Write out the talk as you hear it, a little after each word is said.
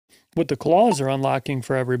what the claws are unlocking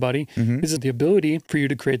for everybody is the ability for you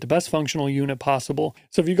to create the best functional unit possible.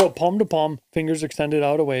 So if you go palm to palm, fingers extended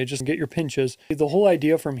out away, just get your pinches. The whole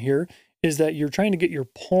idea from here is that you're trying to get your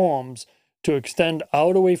palms to extend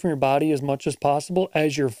out away from your body as much as possible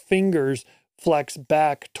as your fingers flex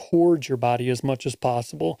back towards your body as much as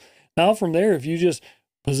possible. Now from there, if you just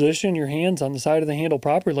position your hands on the side of the handle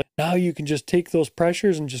properly, now you can just take those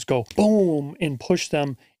pressures and just go boom and push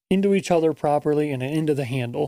them into each other properly and into the handle.